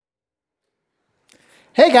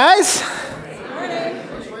Hey guys,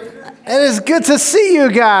 it is good to see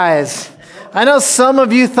you guys. I know some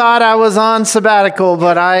of you thought I was on sabbatical,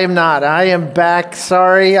 but I am not. I am back.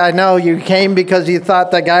 Sorry. I know you came because you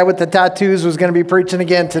thought that guy with the tattoos was going to be preaching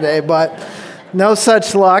again today, but no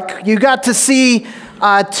such luck. You got to see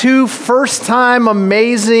two first-time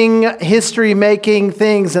amazing history-making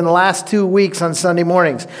things in the last 2 weeks on Sunday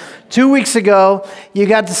mornings. 2 weeks ago, you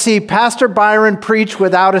got to see Pastor Byron preach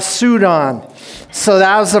without a suit on. So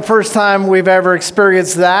that was the first time we've ever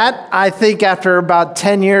experienced that. I think after about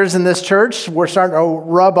 10 years in this church, we're starting to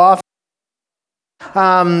rub off.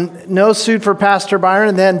 No suit for Pastor Byron.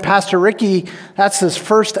 And then Pastor Ricky, that's his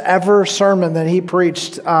first ever sermon that he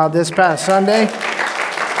preached this past Sunday.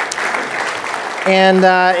 And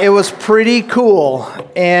it was pretty cool.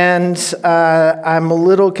 And I'm a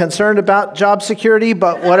little concerned about job security,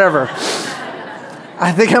 but whatever.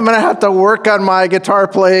 I think I'm going to have to work on my guitar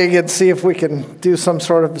playing and see if we can do some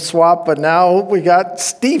sort of swap. But now we got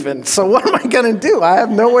Stephen. So what am I going to do? I have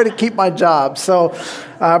no way to keep my job. So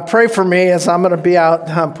pray for me as I'm going to be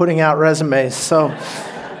out putting out resumes. So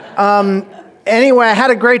anyway, I had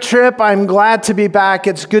a great trip. I'm glad to be back.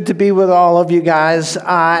 It's good to be with all of you guys.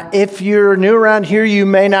 If you're new around here, you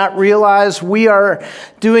may not realize we are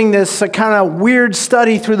doing this kind of weird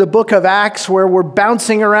study through the book of Acts where we're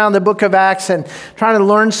bouncing around the book of Acts and trying to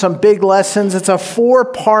learn some big lessons. It's a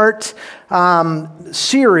 4-part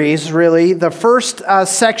series, really. The first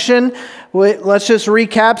section, let's just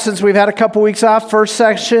recap since we've had a couple weeks off. First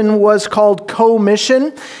section was called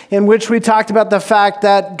Co-Mission, in which we talked about the fact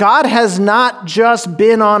that God has not just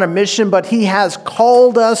been on a mission, but He has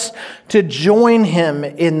called us to join Him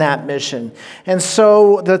in that mission. And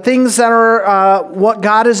so the things that are what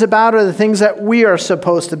God is about are the things that we are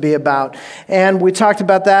supposed to be about. And we talked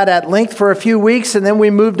about that at length for a few weeks, and then we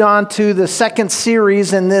moved on to the second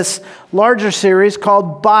series in this larger series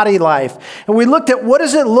called Body Life. And we looked at what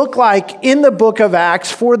does it look like in the book of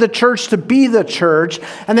Acts for the church to be the church,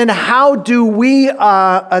 and then how do we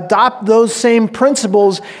adopt those same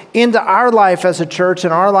principles into our life as a church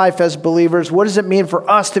and our life as believers? What does it mean for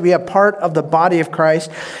us to be a part of the body of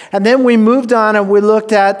Christ? And then we moved on and we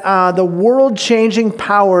looked at the world-changing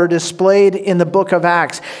power displayed in the book of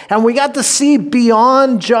Acts. And we got to see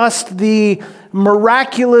beyond just the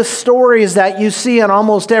miraculous stories that you see on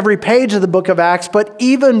almost every page of the book of Acts, but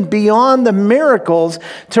even beyond the miracles,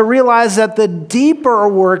 to realize that the deeper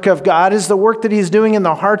work of God is the work that He's doing in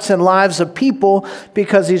the hearts and lives of people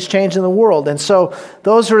because He's changing the world. And so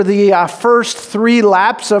those are the first 3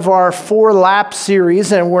 laps of our 4-lap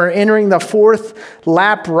series, and we're entering the 4th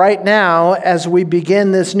lap right now as we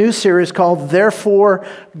begin this new series called Therefore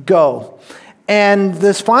Go. And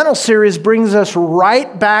this final series brings us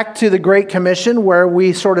right back to the Great Commission where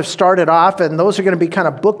we sort of started off, and those are going to be kind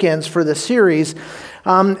of bookends for the series.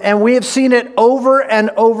 And we have seen it over and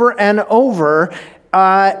over and over.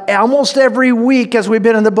 Almost every week as we've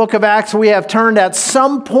been in the book of Acts, we have turned at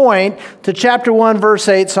some point to chapter 1, verse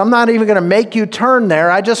 8. So I'm not even going to make you turn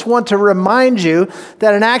there. I just want to remind you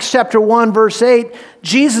that in Acts chapter 1, verse 8,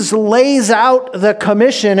 Jesus lays out the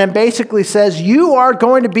commission and basically says, you are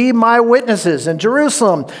going to be my witnesses in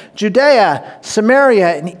Jerusalem, Judea,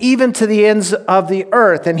 Samaria, and even to the ends of the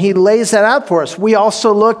earth. And He lays that out for us. We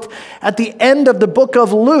also looked at the end of the book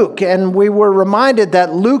of Luke, and we were reminded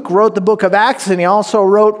that Luke wrote the book of Acts, and he also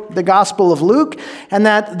wrote the Gospel of Luke, and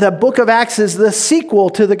that the book of Acts is the sequel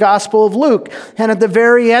to the Gospel of Luke. And at the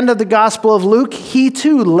very end of the Gospel of Luke, he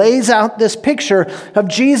too lays out this picture of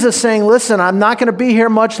Jesus saying, listen, I'm not going to be here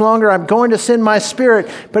much longer. I'm going to send my Spirit,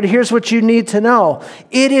 but here's what you need to know.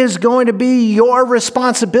 It is going to be your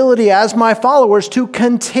responsibility as my followers to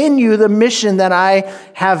continue the mission that I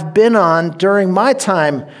have been on during my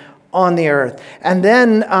time on the earth. And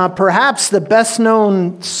then perhaps the best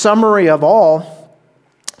known summary of all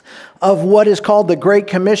of what is called the Great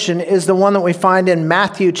Commission is the one that we find in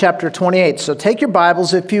Matthew chapter 28. So take your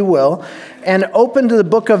Bibles, if you will, and open to the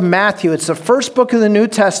book of Matthew. It's the first book of the New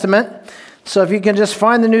Testament. So if you can just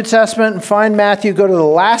find the New Testament and find Matthew, go to the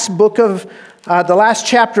last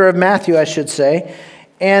chapter of Matthew, I should say.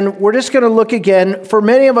 And we're just going to look again, for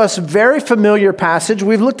many of us, very familiar passage.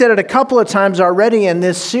 We've looked at it a couple of times already in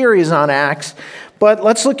this series on Acts. But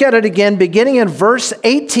let's look at it again, beginning in verse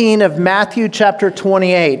 18 of Matthew chapter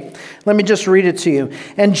 28. Let me just read it to you.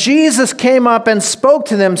 And Jesus came up and spoke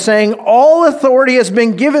to them, saying, all authority has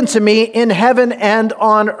been given to me in heaven and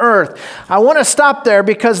on earth. I want to stop there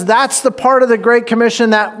because that's the part of the Great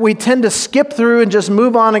Commission that we tend to skip through and just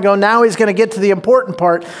move on and go, now He's going to get to the important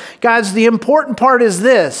part. Guys, the important part is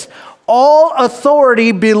this. All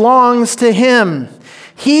authority belongs to Him.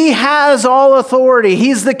 He has all authority.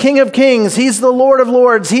 He's the King of Kings. He's the Lord of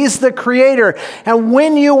Lords. He's the Creator. And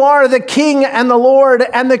when you are the King and the Lord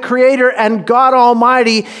and the Creator and God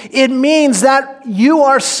Almighty, it means that you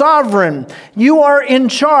are sovereign. You are in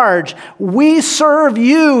charge. We serve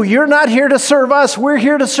you. You're not here to serve us. We're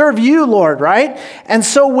here to serve you, Lord, right? And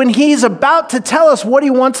so when he's about to tell us what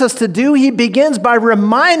he wants us to do, he begins by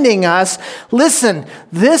reminding us, listen,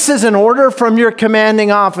 this is an order from your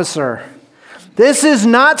commanding officer. This is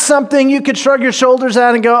not something you could shrug your shoulders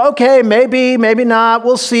at and go, okay, maybe not,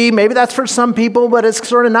 we'll see. Maybe that's for some people, but it's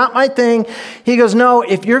sort of not my thing. He goes, no,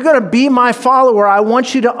 if you're going to be my follower, I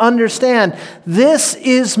want you to understand, this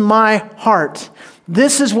is my heart.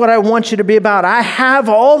 This is what I want you to be about. I have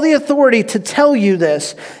all the authority to tell you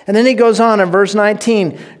this. And then he goes on in verse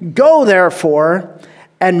 19, go therefore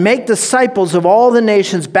and make disciples of all the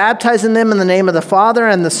nations, baptizing them in the name of the Father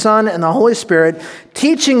and the Son and the Holy Spirit,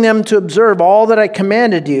 teaching them to observe all that I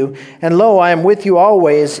commanded you. And lo, I am with you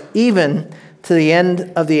always, even to the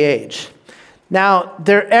end of the age. Now,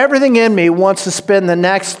 everything in me wants to spend the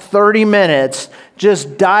next 30 minutes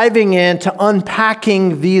just diving into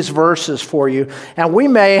unpacking these verses for you. And we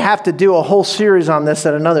may have to do a whole series on this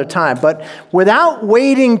at another time. But without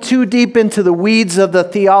wading too deep into the weeds of the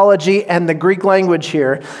theology and the Greek language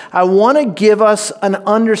here, I want to give us an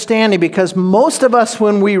understanding, because most of us,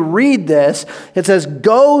 when we read this, it says,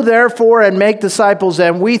 go therefore and make disciples.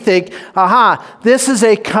 And we think, aha, this is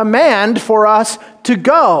a command for us to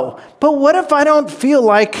go. But what if I don't feel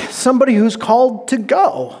like somebody who's called to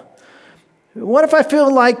go? What if I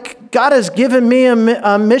feel like God has given me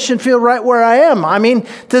a mission field right where I am? I mean,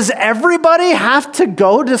 does everybody have to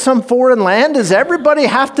go to some foreign land? Does everybody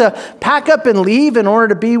have to pack up and leave in order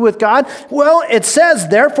to be with God? Well, it says,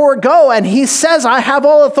 therefore go. And he says, I have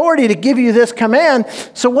all authority to give you this command.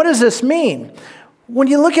 So what does this mean? When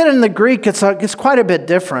you look at it in the Greek, it's quite a bit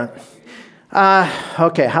different.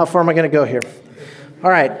 Okay, how far am I going to go here? All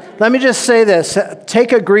right, let me just say this.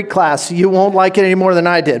 Take a Greek class. You won't like it any more than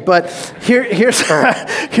I did. But here's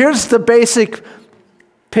the basic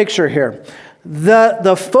picture here.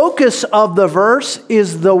 The focus of the verse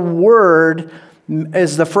is the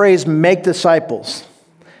phrase, make disciples.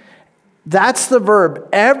 That's the verb.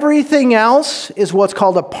 Everything else is what's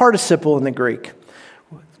called a participle in the Greek.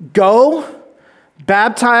 Go,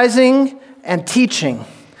 baptizing, and teaching.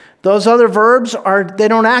 Those other verbs they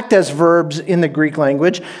don't act as verbs in the Greek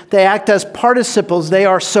language. They act as participles. They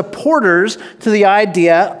are supporters to the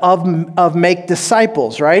idea of make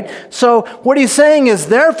disciples, right? So what he's saying is,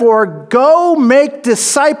 therefore, go make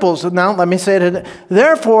disciples. Now, let me say it.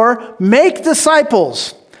 Therefore, make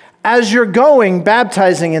disciples as you're going,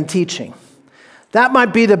 baptizing and teaching. That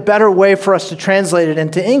might be the better way for us to translate it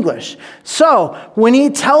into English. So when he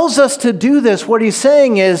tells us to do this, what he's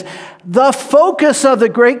saying is the focus of the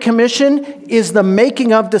Great Commission is the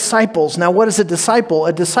making of disciples. Now, what is a disciple?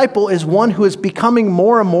 A disciple is one who is becoming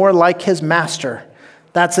more and more like his master.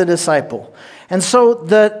 That's a disciple. And so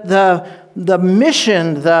the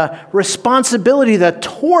mission, the responsibility, the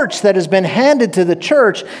torch that has been handed to the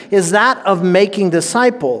church is that of making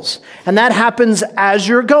disciples. And that happens as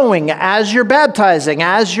you're going, as you're baptizing,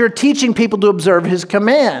 as you're teaching people to observe his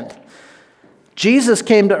command. Jesus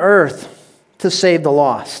came to earth to save the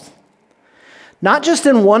lost. Not just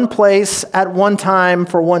in one place at one time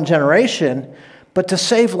for one generation, but to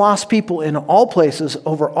save lost people in all places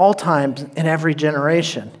over all times in every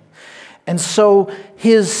generation. And so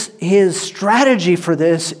his strategy for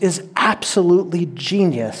this is absolutely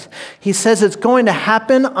genius. He says it's going to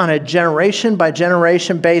happen on a generation by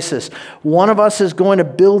generation basis. One of us is going to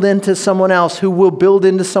build into someone else, who will build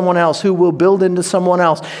into someone else, who will build into someone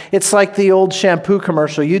else. It's like the old shampoo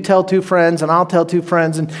commercial. You tell two friends and I'll tell two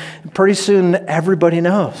friends, and pretty soon everybody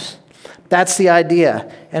knows. That's the idea,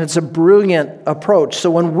 and it's a brilliant approach. So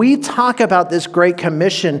when we talk about this Great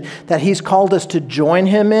Commission that he's called us to join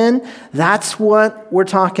him in, that's what we're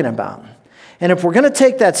talking about. And if we're going to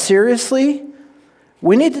take that seriously,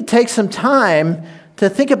 we need to take some time to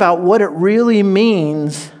think about what it really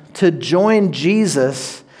means to join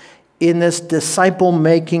Jesus in this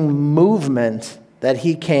disciple-making movement that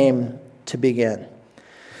he came to begin.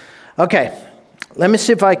 Okay, let me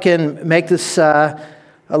see if I can make this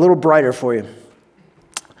a little brighter for you.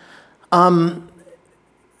 When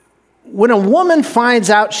a woman finds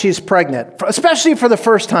out she's pregnant, especially for the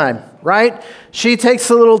first time, right? She takes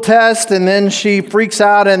a little test and then she freaks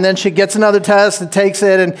out and then she gets another test and takes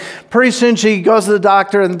it, and pretty soon she goes to the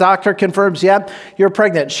doctor and the doctor confirms, yep, you're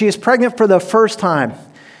pregnant. She's pregnant for the first time.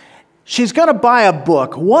 She's going to buy a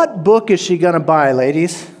book. What book is she going to buy,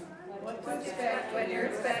 ladies? What to expect when you're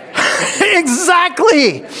expecting.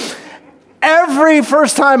 Exactly. Every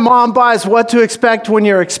first-time mom buys What to Expect When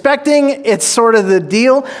You're Expecting. It's sort of the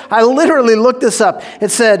deal. I literally looked this up. It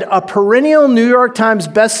said a perennial New York Times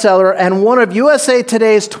bestseller and one of USA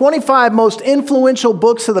Today's 25 most influential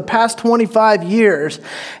books of the past 25 years.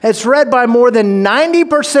 It's read by more than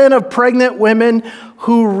 90% of pregnant women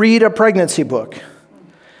who read a pregnancy book.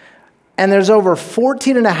 And there's over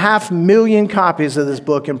 14.5 million copies of this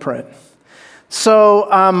book in print. So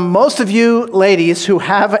most of you ladies who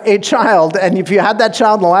have a child, and if you had that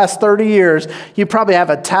child in the last 30 years, you probably have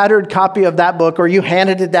a tattered copy of that book, or you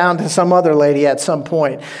handed it down to some other lady at some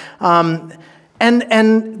point. And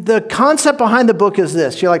the concept behind the book is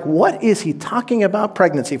this. You're like, what is he talking about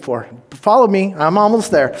pregnancy for? Follow me. I'm almost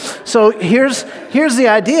there. So here's the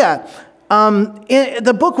idea.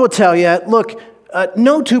 The book will tell you, look,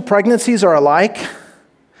 no two pregnancies are alike,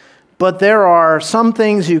 but there are some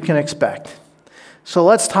things you can expect. So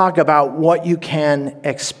let's talk about what you can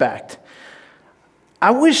expect.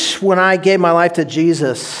 I wish when I gave my life to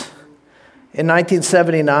Jesus in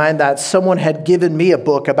 1979 that someone had given me a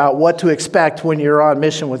book about what to expect when you're on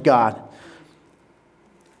mission with God.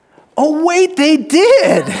 Oh, wait, they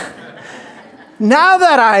did. Now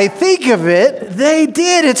that I think of it, they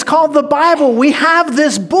did. It's called the Bible. We have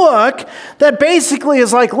this book that basically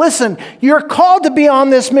is like, listen, you're called to be on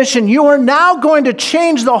this mission. You are now going to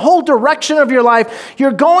change the whole direction of your life.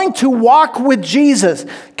 You're going to walk with Jesus.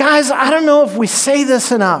 Guys, I don't know if we say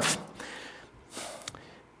this enough.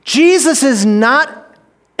 Jesus is not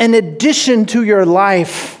an addition to your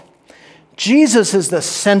life. Jesus is the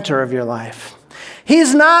center of your life.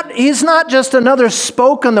 He's not just another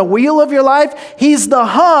spoke on the wheel of your life. He's the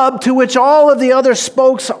hub to which all of the other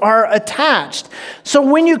spokes are attached. So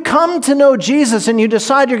when you come to know Jesus and you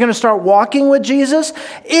decide you're going to start walking with Jesus,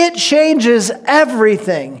 it changes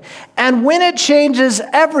everything. And when it changes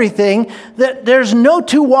everything, there's no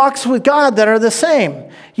two walks with God that are the same.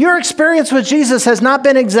 Your experience with Jesus has not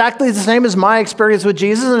been exactly the same as my experience with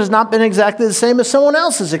Jesus, and has not been exactly the same as someone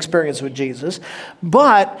else's experience with Jesus.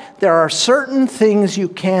 But there are certain things you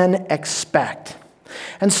can expect.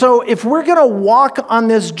 And so if we're going to walk on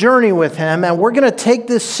this journey with him, and we're going to take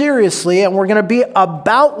this seriously, and we're going to be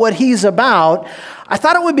about what he's about, I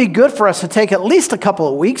thought it would be good for us to take at least a couple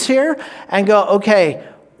of weeks here and go, okay,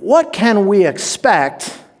 what can we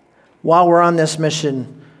expect while we're on this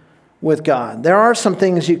mission with God? There are some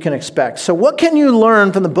things you can expect. So what can you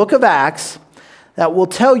learn from the book of Acts that will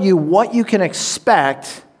tell you what you can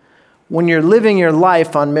expect when you're living your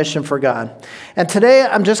life on mission for God? And today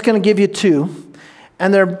I'm just going to give you two,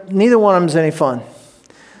 and neither one of them is any fun.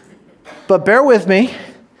 But bear with me,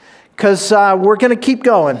 because we're going to keep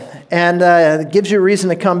going, and it gives you a reason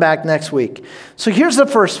to come back next week. So here's the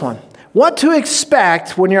first one. What to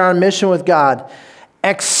expect when you're on mission with God.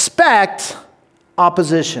 Expect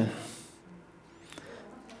opposition.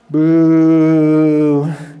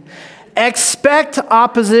 Boo. Expect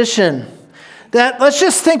opposition. Let's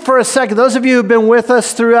just think for a second. Those of you who've been with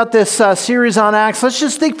us throughout this series on Acts, let's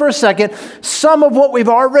just think for a second some of what we've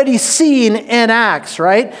already seen in Acts,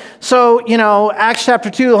 right? So, Acts chapter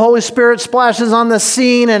 2, the Holy Spirit splashes on the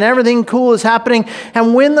scene and everything cool is happening.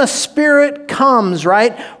 And when the Spirit comes,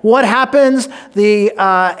 right, what happens?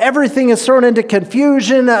 Everything is thrown into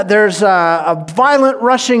confusion. There's a violent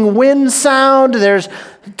rushing wind sound. There's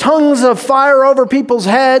tongues of fire over people's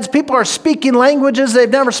heads. People are speaking languages they've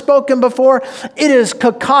never spoken before. It is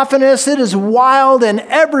cacophonous. It is wild, and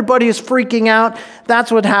everybody is freaking out.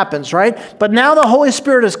 That's what happens, right? But now the Holy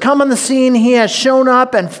Spirit has come on the scene. He has shown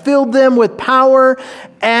up and filled them with power.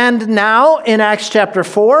 And now in Acts chapter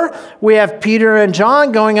 4, we have Peter and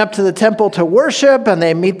John going up to the temple to worship, and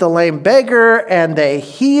they meet the lame beggar, and they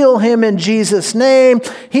heal him in Jesus' name.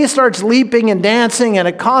 He starts leaping and dancing, and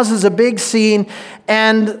it causes a big scene.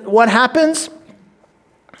 And what happens?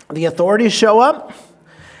 The authorities show up,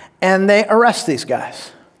 and they arrest these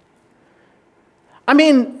guys. I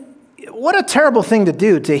mean, what a terrible thing to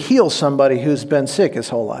do, to heal somebody who's been sick his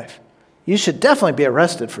whole life. You should definitely be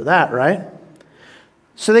arrested for that, right?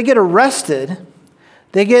 So they get arrested.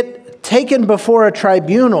 They get taken before a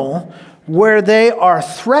tribunal where they are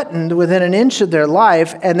threatened within an inch of their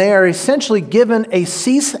life, and they are essentially given a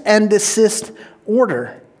cease and desist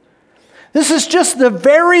order. This is just the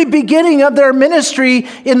very beginning of their ministry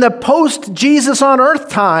in the post-Jesus on earth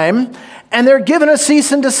time, and they're given a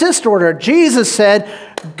cease and desist order. Jesus said,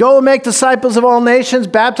 go make disciples of all nations,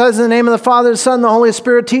 baptize in the name of the Father, the Son, and the Holy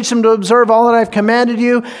Spirit, teach them to observe all that I've commanded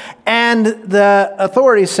you. And the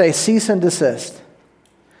authorities say, cease and desist.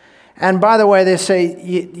 And by the way, they say,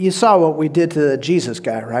 you saw what we did to the Jesus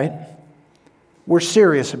guy, right? We're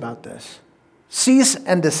serious about this. Cease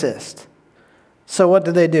and desist. So what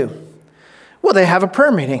do? Well, they have a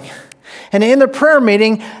prayer meeting. And in the prayer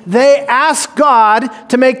meeting, they ask God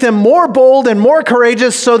to make them more bold and more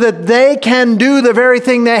courageous so that they can do the very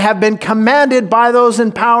thing they have been commanded by those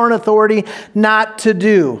in power and authority not to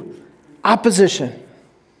do. Opposition.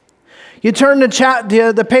 You turn to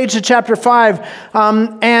the page to chapter 5,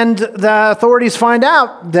 and the authorities find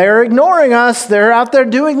out they're ignoring us. They're out there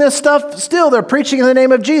doing this stuff still. They're preaching in the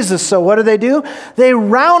name of Jesus. So what do? They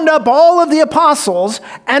round up all of the apostles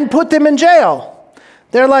and put them in jail.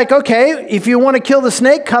 They're like, okay, if you want to kill the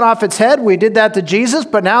snake, cut off its head. We did that to Jesus,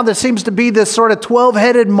 but now there seems to be this sort of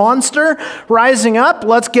 12-headed monster rising up.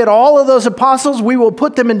 Let's get all of those apostles. We will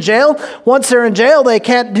put them in jail. Once they're in jail, they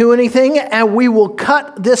can't do anything, and we will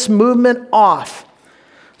cut this movement off.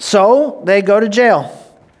 So they go to jail.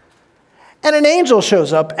 And an angel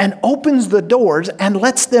shows up and opens the doors and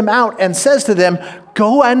lets them out and says to them,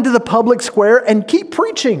 go into the public square and keep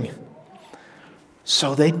preaching.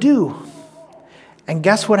 So they do. And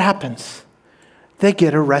guess what happens? They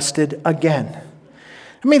get arrested again.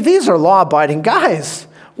 I mean, these are law-abiding guys.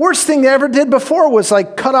 Worst thing they ever did before was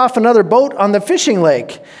like cut off another boat on the fishing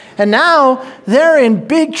lake. And now they're in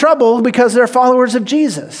big trouble because they're followers of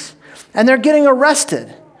Jesus. And they're getting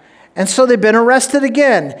arrested. And so they've been arrested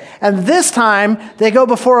again. And this time they go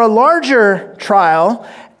before a larger trial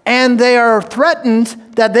and they are threatened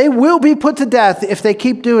that they will be put to death if they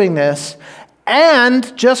keep doing this.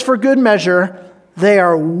 And just for good measure, they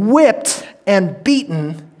are whipped and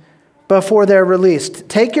beaten before they're released.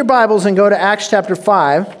 Take your Bibles and go to Acts chapter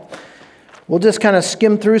 5. We'll just kind of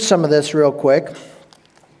skim through some of this real quick.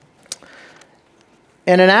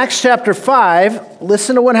 And in Acts chapter 5,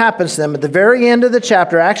 listen to what happens to them. At the very end of the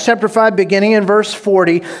chapter, Acts chapter 5, beginning in verse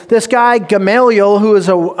 40, this guy, Gamaliel, who is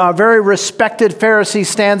a very respected Pharisee,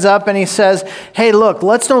 stands up and he says, hey, look,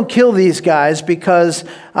 let's don't kill these guys because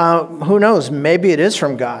who knows, maybe it is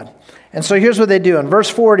from God. And so here's what they do. In verse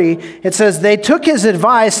 40, it says, they took his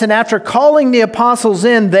advice, and after calling the apostles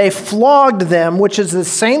in, they flogged them, which is the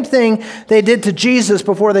same thing they did to Jesus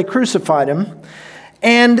before they crucified him,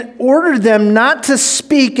 and ordered them not to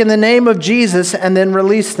speak in the name of Jesus, and then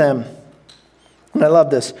released them. And I love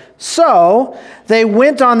this. So they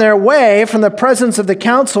went on their way from the presence of the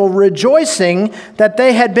council, rejoicing that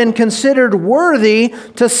they had been considered worthy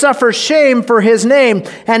to suffer shame for his name.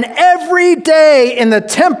 And every day in the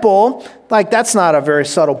temple, like that's not a very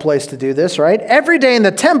subtle place to do this, right? Every day in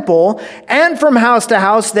the temple and from house to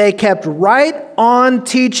house, they kept right on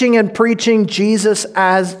teaching and preaching Jesus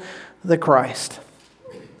as the Christ.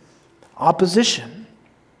 Opposition.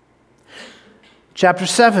 Chapter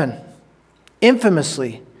 7.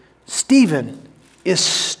 Infamously, Stephen is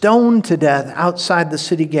stoned to death outside the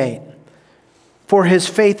city gate for his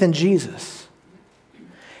faith in Jesus.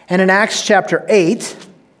 And in Acts chapter 8,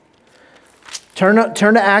 turn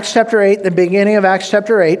to Acts chapter 8, the beginning of Acts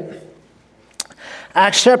chapter 8.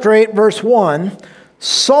 Acts chapter 8, verse 1,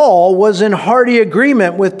 Saul was in hearty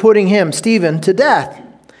agreement with putting him, Stephen, to death.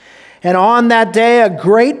 And on that day, a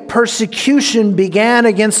great persecution began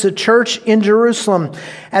against the church in Jerusalem.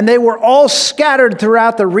 And they were all scattered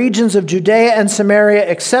throughout the regions of Judea and Samaria,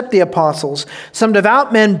 except the apostles. Some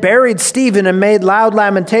devout men buried Stephen and made loud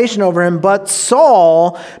lamentation over him. But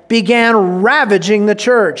Saul began ravaging the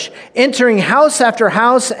church, entering house after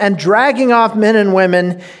house and dragging off men and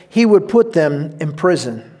women. He would put them in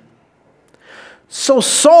prison. So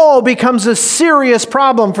Saul becomes a serious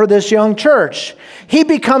problem for this young church. He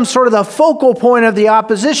becomes sort of the focal point of the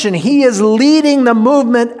opposition. He is leading the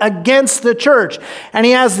movement against the church. And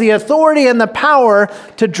he has the authority and the power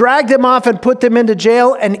to drag them off and put them into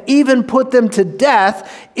jail and even put them to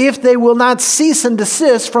death if they will not cease and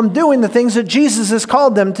desist from doing the things that Jesus has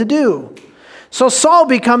called them to do. So Saul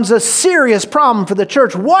becomes a serious problem for the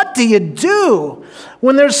church. What do you do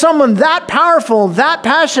when there's someone that powerful, that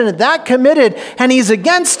passionate, that committed, and he's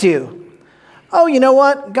against you? Oh, you know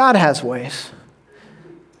what? God has ways.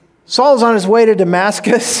 Saul's on his way to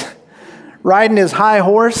Damascus, riding his high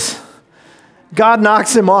horse. God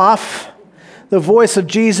knocks him off. The voice of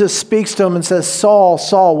Jesus speaks to him and says, Saul,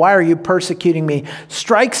 Saul, why are you persecuting me?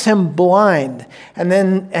 Strikes him blind. And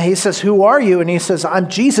then he says, who are you? And he says, I'm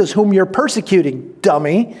Jesus whom you're persecuting,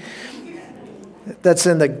 dummy. That's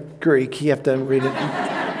in the Greek. You have to read it.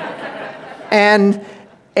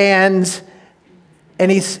 And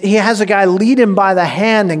he has a guy lead him by the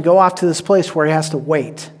hand and go off to this place where he has to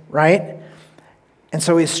wait, right? And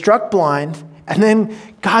so he's struck blind. And then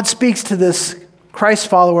God speaks to this Christ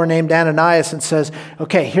follower named Ananias and says,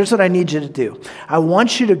 okay, here's what I need you to do. I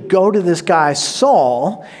want you to go to this guy,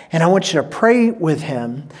 Saul, and I want you to pray with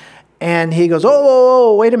him. And he goes,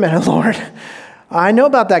 oh, wait a minute, Lord. I know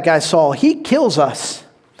about that guy, Saul. He kills us.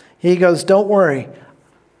 He goes, don't worry.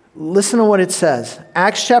 Listen to what it says.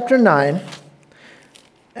 Acts chapter 9.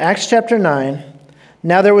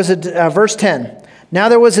 Now there was verse 10. Now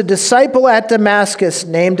there was a disciple at Damascus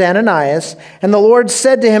named Ananias, and the Lord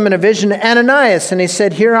said to him in a vision, Ananias, and he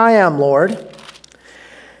said, here I am, Lord.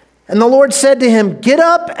 And the Lord said to him, get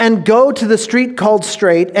up and go to the street called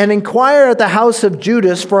Straight, and inquire at the house of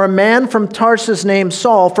Judas for a man from Tarsus named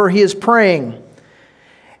Saul, for he is praying.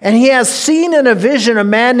 And he has seen in a vision a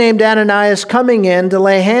man named Ananias coming in to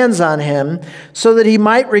lay hands on him, so that he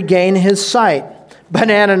might regain his sight. But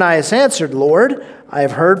Ananias answered, Lord, I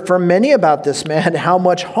have heard from many about this man, how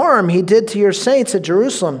much harm he did to your saints at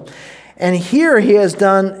Jerusalem. And here he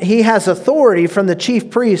has authority from the chief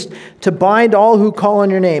priest to bind all who call on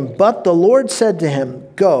your name. But the Lord said to him,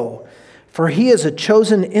 go, for he is a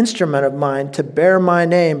chosen instrument of mine to bear my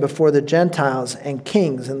name before the Gentiles and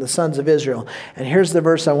kings and the sons of Israel. And here's the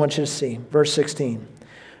verse I want you to see, verse 16.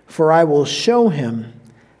 For I will show him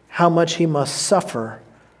how much he must suffer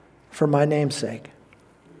for my name's sake.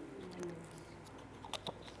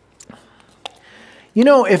 You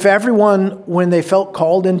know, if everyone, when they felt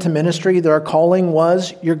called into ministry, their calling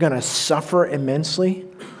was, you're going to suffer immensely,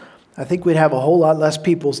 I think we'd have a whole lot less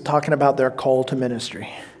people talking about their call to ministry.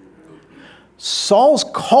 Saul's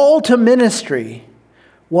call to ministry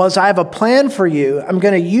was, I have a plan for you. I'm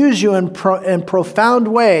going to use you in profound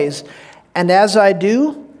ways. And as I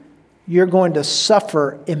do, you're going to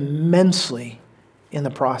suffer immensely in the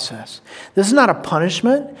process. This is not a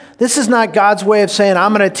punishment. This is not God's way of saying,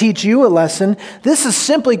 I'm going to teach you a lesson. This is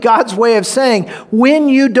simply God's way of saying, when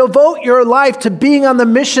you devote your life to being on the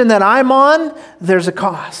mission that I'm on, there's a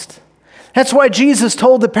cost. That's why Jesus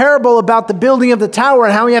told the parable about the building of the tower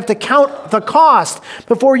and how you have to count the cost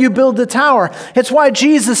before you build the tower. It's why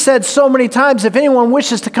Jesus said so many times, if anyone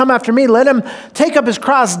wishes to come after me, let him take up his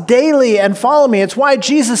cross daily and follow me. It's why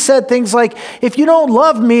Jesus said things like, if you don't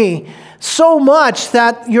love me so much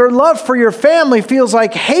that your love for your family feels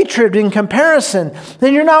like hatred in comparison,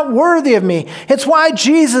 then you're not worthy of me. It's why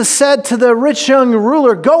Jesus said to the rich young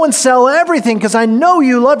ruler, go and sell everything because I know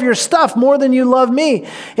you love your stuff more than you love me.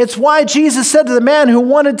 It's why Jesus said to the man who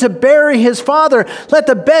wanted to bury his father, let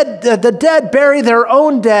the dead bury their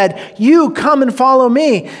own dead. You come and follow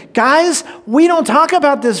me. Guys, we don't talk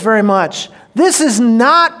about this very much. This is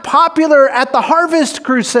not popular at the Harvest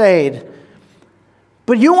Crusade.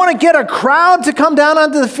 But you want to get a crowd to come down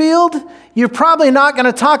onto the field? You're probably not going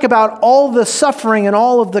to talk about all the suffering and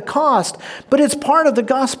all of the cost, but it's part of the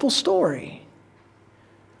gospel story.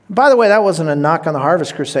 By the way, that wasn't a knock on the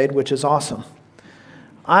Harvest Crusade, which is awesome.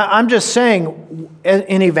 I'm just saying,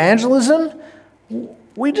 in evangelism,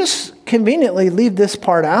 we just conveniently leave this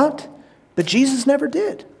part out, but Jesus never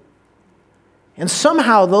did. And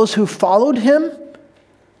somehow those who followed him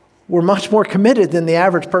were much more committed than the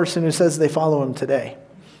average person who says they follow him today.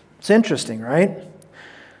 It's interesting, right?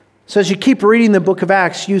 So as you keep reading the book of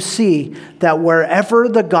Acts, you see that wherever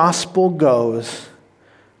the gospel goes,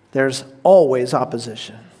 there's always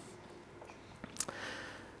opposition.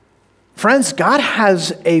 Friends, God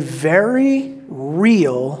has a very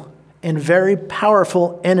real and very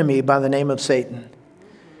powerful enemy by the name of Satan.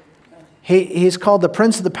 He's called the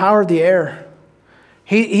prince of the power of the air.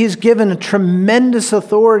 He's given a tremendous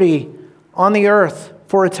authority on the earth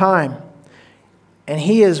for a time. And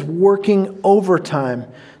he is working overtime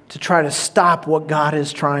to try to stop what God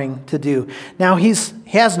is trying to do. Now, he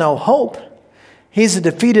has no hope. He's a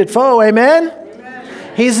defeated foe, amen?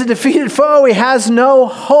 Amen? He's a defeated foe. He has no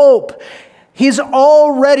hope. He's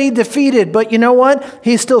already defeated, but you know what?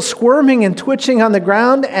 He's still squirming and twitching on the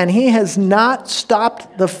ground, and he has not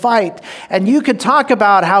stopped the fight. And you could talk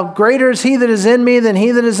about how greater is he that is in me than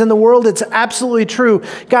he that is in the world. It's absolutely true.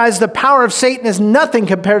 Guys, the power of Satan is nothing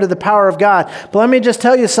compared to the power of God. But let me just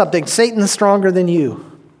tell you something. Satan's stronger than you.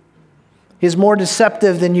 He's more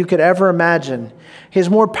deceptive than you could ever imagine. He's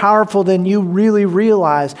more powerful than you really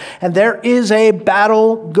realize. And there is a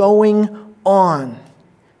battle going on.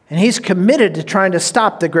 And he's committed to trying to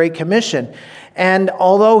stop the Great Commission. And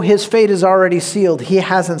although his fate is already sealed, he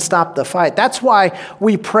hasn't stopped the fight. That's why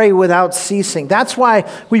we pray without ceasing. That's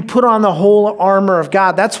why we put on the whole armor of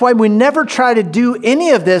God. That's why we never try to do any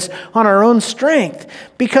of this on our own strength.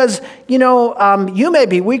 Because, you may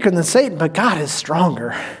be weaker than Satan, but God is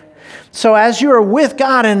stronger. So as you are with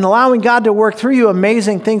God and allowing God to work through you,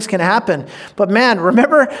 amazing things can happen. But man,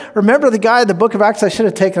 remember the guy in the book of Acts? I should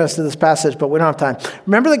have taken us to this passage, but we don't have time.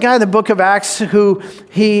 Remember the guy in the book of Acts who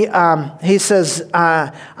he says,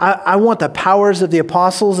 I want the powers of the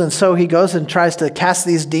apostles. And so he goes and tries to cast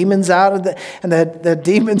these demons out. And the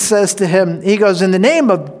demon says to him, he goes, in the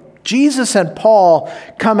name of Jesus and Paul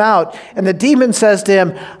come out, and the demon says to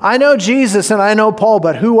him, I know Jesus and I know Paul,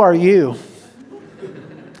 but who are you?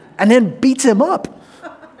 And then beats him up.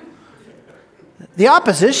 The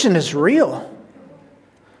opposition is real.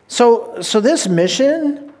 So this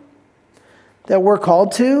mission that we're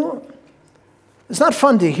called to, it's not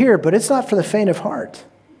fun to hear, but it's not for the faint of heart.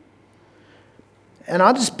 And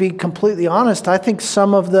I'll just be completely honest. I think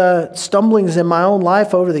some of the stumblings in my own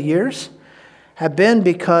life over the years have been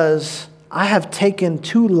because I have taken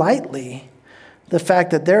too lightly the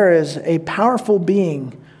fact that there is a powerful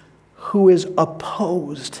being who is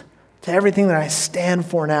opposed to everything that I stand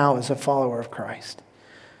for now as a follower of Christ.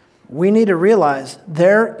 We need to realize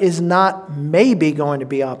there is not maybe going to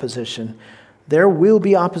be opposition. There will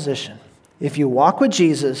be opposition. If you walk with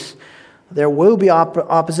Jesus, there will be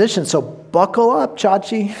opposition. So buckle up,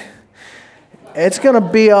 Chachi. It's going to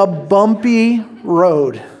be a bumpy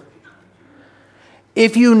road.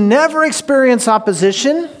 If you never experience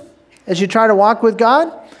opposition as you try to walk with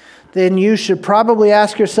God, then you should probably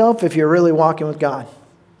ask yourself if you're really walking with God.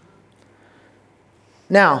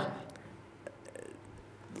 Now,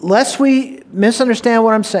 lest we misunderstand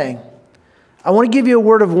what I'm saying, I want to give you a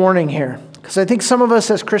word of warning here, because I think some of us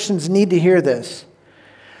as Christians need to hear this.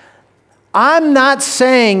 I'm not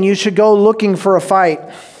saying you should go looking for a fight.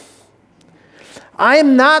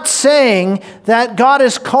 I'm not saying that God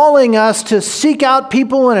is calling us to seek out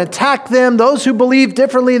people and attack them, those who believe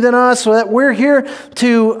differently than us, so that we're here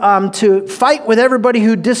to fight with everybody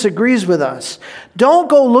who disagrees with us. Don't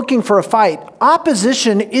go looking for a fight.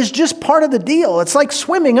 Opposition is just part of the deal. It's like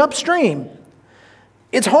swimming upstream.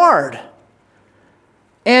 It's hard.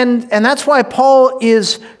 And that's why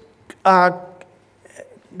Paul's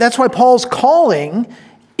calling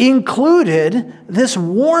included this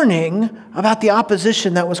warning about the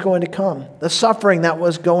opposition that was going to come, the suffering that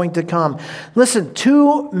was going to come. Listen,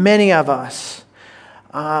 too many of us,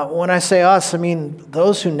 when I say us, I mean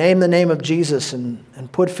those who name the name of Jesus and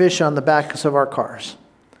put fish on the backs of our cars.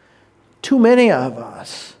 Too many of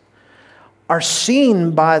us are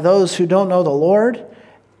seen by those who don't know the Lord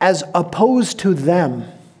as opposed to them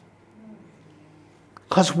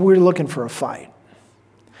because we're looking for a fight.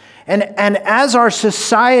 And as our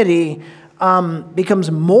society becomes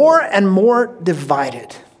more and more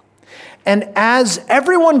divided, and as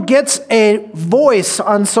everyone gets a voice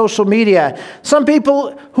on social media, some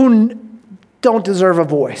people who don't deserve a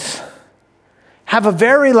voice have a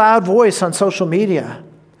very loud voice on social media.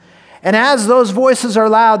 And as those voices are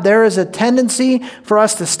loud, there is a tendency for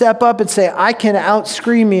us to step up and say, I can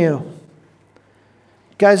out-scream you.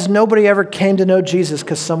 Guys, nobody ever came to know Jesus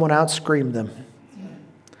because someone out-screamed them.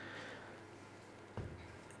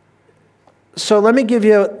 So let me give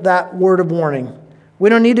you that word of warning. We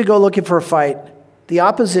don't need to go looking for a fight. The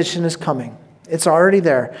opposition is coming. It's already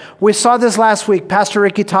there. We saw this last week. Pastor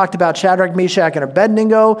Ricky talked about Shadrach, Meshach, and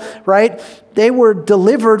Abednego, right? They were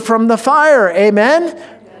delivered from the fire. Amen?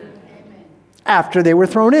 Amen. After they were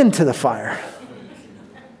thrown into the fire.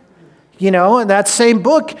 You know, in that same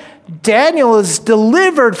book, Daniel is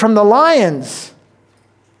delivered from the lions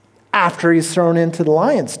after he's thrown into the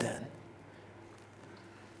lion's den.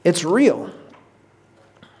 It's real.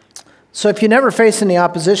 So if you never face any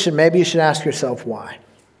opposition, maybe you should ask yourself why.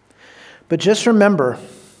 But just remember,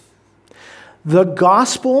 the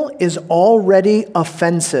gospel is already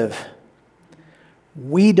offensive.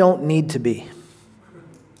 We don't need to be.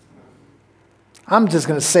 I'm just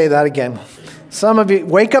going to say that again. Some of you,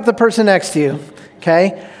 wake up the person next to you,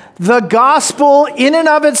 okay? The gospel in and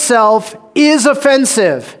of itself is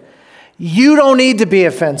offensive. You don't need to be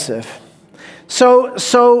offensive.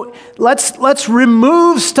 So let's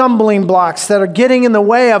remove stumbling blocks that are getting in the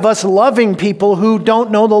way of us loving people who don't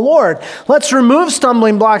know the Lord. Let's remove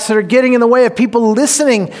stumbling blocks that are getting in the way of people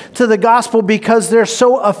listening to the gospel because they're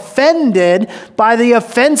so offended by the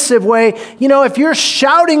offensive way. You know, if you're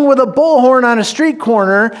shouting with a bullhorn on a street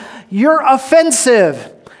corner, you're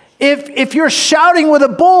offensive. If you're shouting with a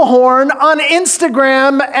bullhorn on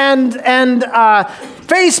Instagram and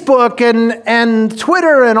Facebook and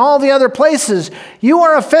Twitter and all the other places, you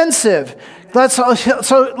are offensive.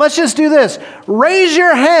 So let's just do this. Raise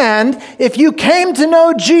your hand if you came to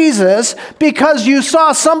know Jesus because you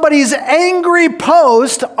saw somebody's angry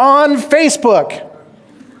post on Facebook.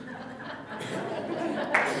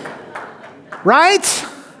 Right?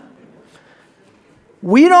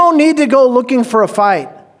 We don't need to go looking for a fight.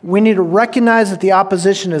 We need to recognize that the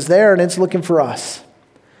opposition is there and it's looking for us.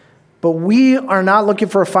 But we are not looking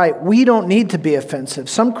for a fight. We don't need to be offensive.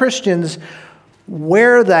 Some Christians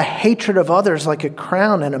wear the hatred of others like a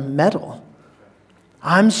crown and a medal.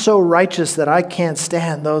 I'm so righteous that I can't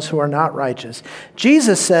stand those who are not righteous.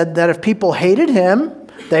 Jesus said that if people hated him,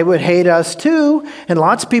 they would hate us too. And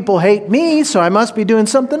lots of people hate me, so I must be doing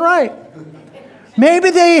something right. Maybe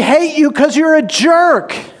they hate you because you're a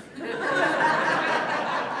jerk.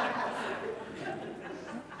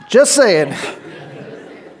 Just saying.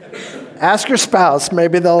 Ask your spouse,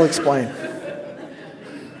 maybe they'll explain.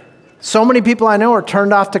 So many people I know are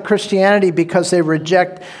turned off to Christianity because they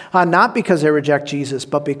reject, not because they reject Jesus,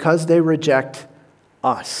 but because they reject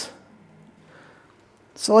us.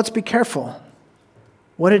 So let's be careful.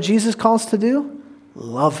 What did Jesus call us to do?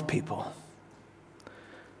 Love people.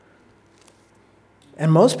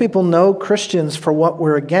 And most people know Christians for what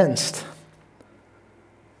we're against.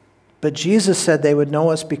 But Jesus said they would know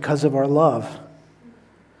us because of our love.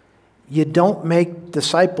 You don't make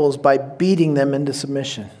disciples by beating them into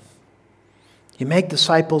submission. You make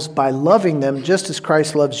disciples by loving them just as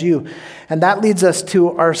Christ loves you. And that leads us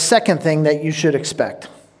to our second thing that you should expect.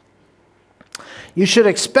 You should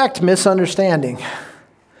expect misunderstanding.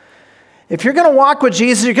 If you're going to walk with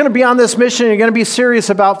Jesus, you're going to be on this mission, you're going to be serious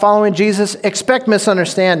about following Jesus, expect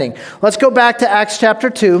misunderstanding. Let's go back to Acts chapter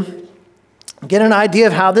 2, get an idea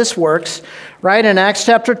of how this works. Right in Acts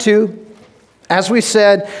chapter 2, as we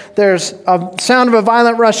said, there's a sound of a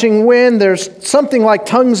violent rushing wind. There's something like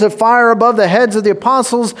tongues of fire above the heads of the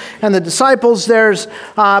apostles and the disciples. There's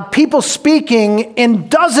people speaking in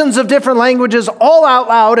dozens of different languages all out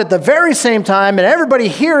loud at the very same time, and everybody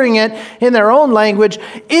hearing it in their own language.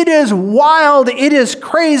 It is wild. It is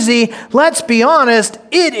crazy. Let's be honest,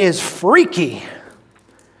 it is freaky.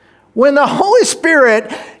 When the Holy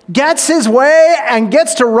Spirit gets his way and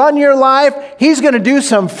gets to run your life, he's going to do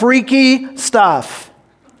some freaky stuff.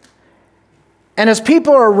 And as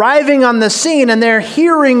people are arriving on the scene and they're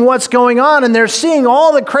hearing what's going on and they're seeing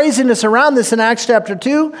all the craziness around this in Acts chapter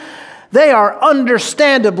 2, they are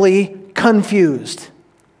understandably confused.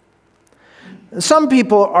 Some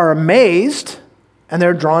people are amazed and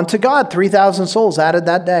they're drawn to God. 3,000 souls added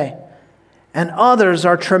that day. And others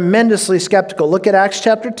are tremendously skeptical. Look at Acts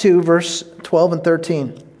chapter 2, verse 12 and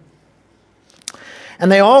 13.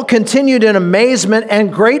 And they all continued in amazement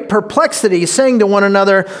and great perplexity, saying to one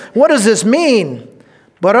another, "What does this mean?"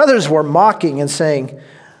 But others were mocking and saying,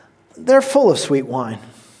 "They're full of sweet wine."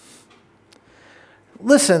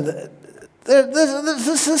 Listen,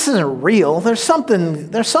 this isn't real. There's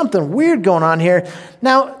something weird going on here.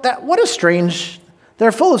 Now, what a strange,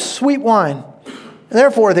 they're full of sweet wine.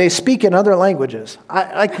 Therefore, they speak in other languages.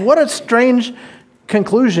 What a strange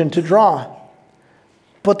conclusion to draw.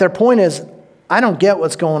 But their point is, I don't get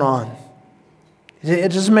what's going on.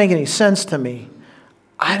 It doesn't make any sense to me.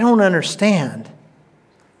 I don't understand.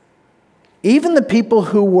 Even the people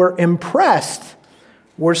who were impressed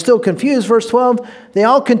were still confused. Verse 12, they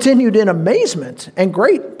all continued in amazement and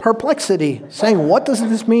great perplexity, saying, "What does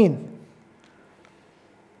this mean?"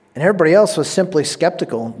 And everybody else was simply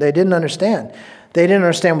skeptical. They didn't understand. They didn't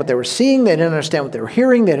understand what they were seeing. They didn't understand what they were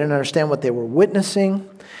hearing. They didn't understand what they were witnessing.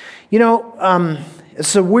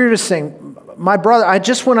 It's the weirdest thing. My brother, I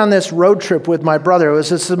just went on this road trip with my brother. It was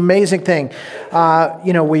this amazing thing.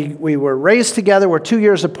 We were raised together. We're 2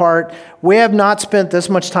 years apart. We have not spent this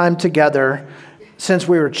much time together since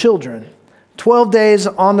we were children. 12 days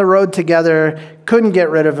on the road together. Couldn't get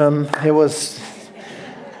rid of him. It was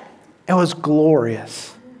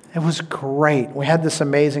glorious. It was great. We had this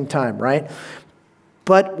amazing time, right?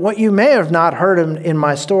 But what you may have not heard in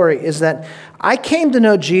my story is that I came to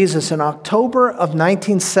know Jesus in October of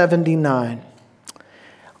 1979.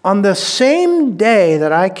 On the same day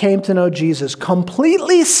that I came to know Jesus,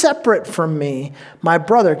 completely separate from me, my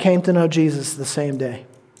brother came to know Jesus the same day.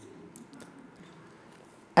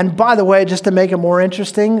 And by the way, just to make it more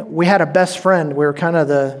interesting, we had a best friend. We were kind of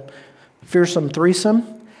the fearsome threesome.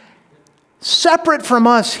 Separate from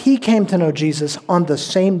us, he came to know Jesus on the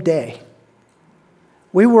same day.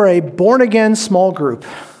 We were a born-again small group.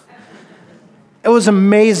 It was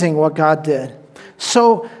amazing what God did.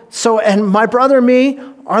 And my brother and me,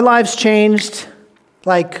 our lives changed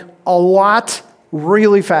like a lot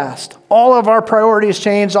really fast. All of our priorities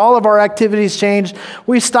changed. All of our activities changed.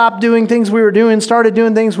 We stopped doing things we were doing, started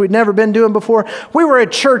doing things we'd never been doing before. We were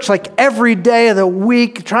at church like every day of the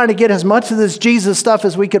week trying to get as much of this Jesus stuff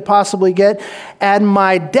as we could possibly get. And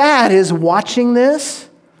my dad is watching this,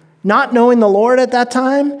 not knowing the Lord at that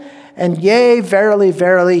time. And yea, verily,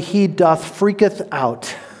 verily, he doth freaketh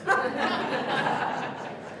out.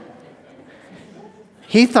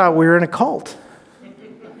 He thought we were in a cult.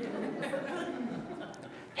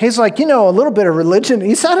 He's like, a little bit of religion.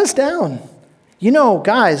 He sat us down.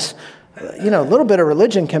 Guys, a little bit of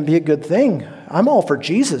religion can be a good thing. I'm all for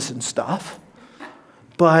Jesus and stuff.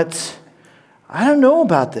 but I don't know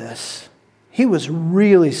about this. He was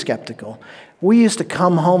really skeptical. We used to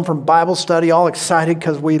come home from Bible study all excited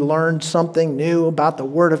because we learned something new about the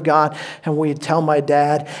Word of God, and we'd tell my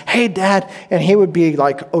dad, "Hey, Dad," and he would be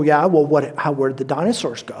like, "Oh yeah, well, where did the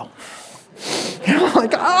dinosaurs go?" And I'm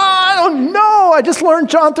like, I don't know. I just learned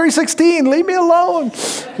John 3:16. Leave me alone.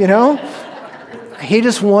 He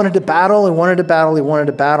just wanted to battle. He wanted to battle. He wanted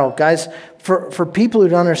to battle. Guys, for people who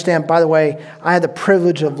don't understand, by the way, I had the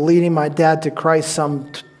privilege of leading my dad to Christ some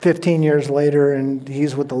 15 years later, and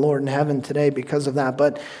he's with the Lord in heaven today because of that.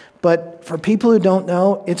 But for people who don't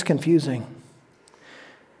know, it's confusing.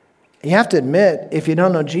 You have to admit, if you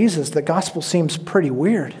don't know Jesus, the gospel seems pretty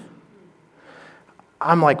weird.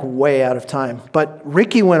 I'm like way out of time. But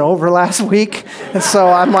Ricky went over last week, and so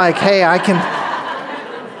I'm like, hey, I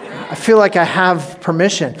feel like I have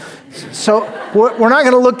permission. So we're not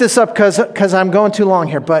going to look this up because I'm going too long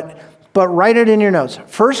here, but write it in your notes.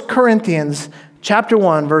 1 Corinthians chapter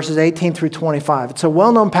 1, verses 18 through 25. It's a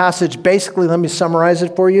well-known passage. Basically, let me summarize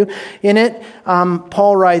it for you. In it,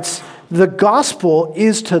 Paul writes, "The gospel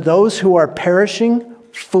is to those who are perishing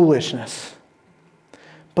foolishness,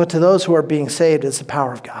 but to those who are being saved is the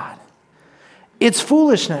power of God." It's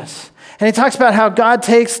foolishness. And he talks about how God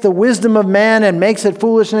takes the wisdom of man and makes it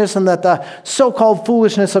foolishness, and that the so-called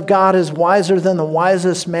foolishness of God is wiser than the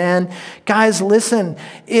wisest man. Guys, listen,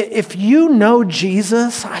 if you know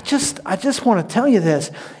Jesus, I just want to tell you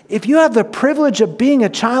this. If you have the privilege of being a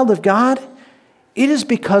child of God, it is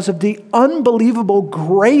because of the unbelievable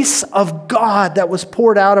grace of God that was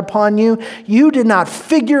poured out upon you. You did not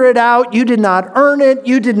figure it out. You did not earn it.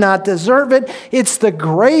 You did not deserve it. It's the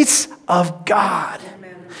grace of God.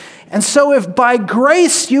 And so if by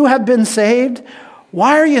grace you have been saved,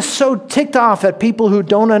 why are you so ticked off at people who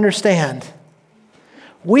don't understand?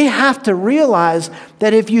 We have to realize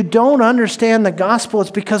that if you don't understand the gospel, it's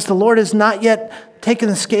because the Lord has not yet taken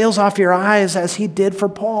the scales off your eyes as he did for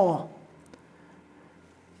Paul.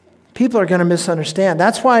 People are going to misunderstand.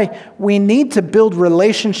 That's why we need to build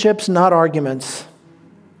relationships, not arguments.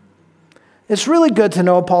 It's really good to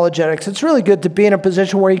know apologetics. It's really good to be in a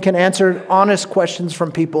position where you can answer honest questions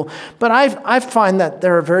from people. But I find that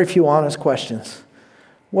there are very few honest questions.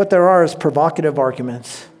 What there are is provocative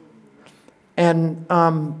arguments. And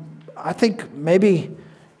I think maybe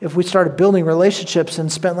if we started building relationships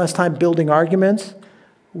and spent less time building arguments,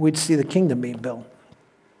 we'd see the kingdom being built.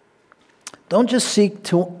 Don't just seek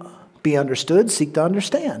to be understood, seek to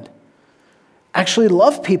understand. Actually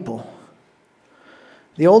love people.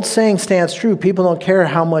 The old saying stands true. People don't care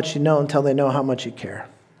how much you know until they know how much you care.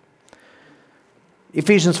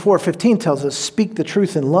 Ephesians 4:15 tells us, speak the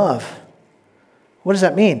truth in love. What does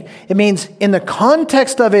that mean? It means in the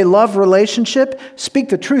context of a love relationship, speak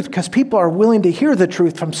the truth because people are willing to hear the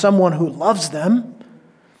truth from someone who loves them.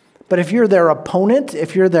 But if you're their opponent,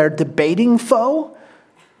 if you're their debating foe,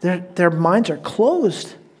 their minds are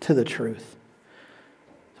closed to the truth.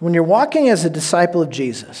 When you're walking as a disciple of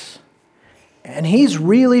Jesus, and he's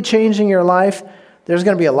really changing your life, there's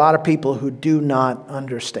going to be a lot of people who do not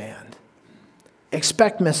understand.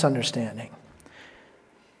 Expect misunderstanding.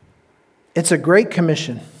 It's a great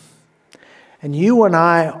commission. And you and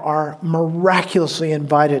I are miraculously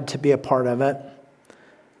invited to be a part of it.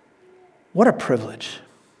 What a privilege.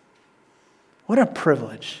 What a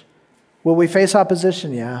privilege. Will we face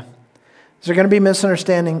opposition? Yeah. Is there going to be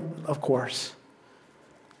misunderstanding? Of course.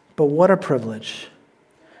 But what a privilege.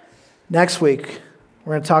 Next week,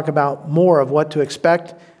 we're going to talk about more of what to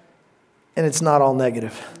expect, and it's not all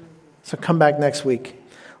negative. So come back next week.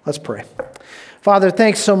 Let's pray. Father,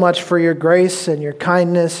 thanks so much for your grace and your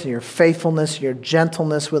kindness, your faithfulness, your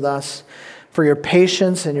gentleness with us, for your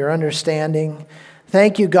patience and your understanding.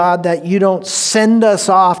 Thank you, God, that you don't send us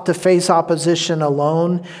off to face opposition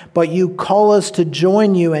alone, but you call us to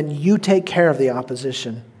join you and you take care of the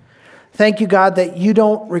opposition. Thank you, God, that you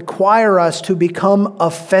don't require us to become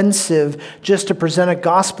offensive just to present a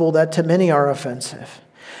gospel that to many are offensive.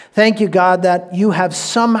 Thank you, God, that you have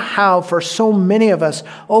somehow, for so many of us,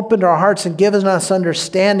 opened our hearts and given us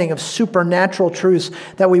understanding of supernatural truths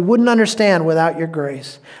that we wouldn't understand without your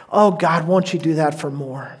grace. Oh, God, won't you do that for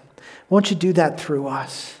more? Won't you do that through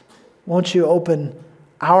us? Won't you open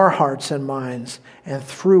our hearts and minds and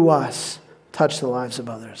through us touch the lives of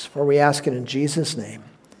others? For we ask it in Jesus' name.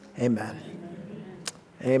 Amen.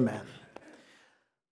 Amen.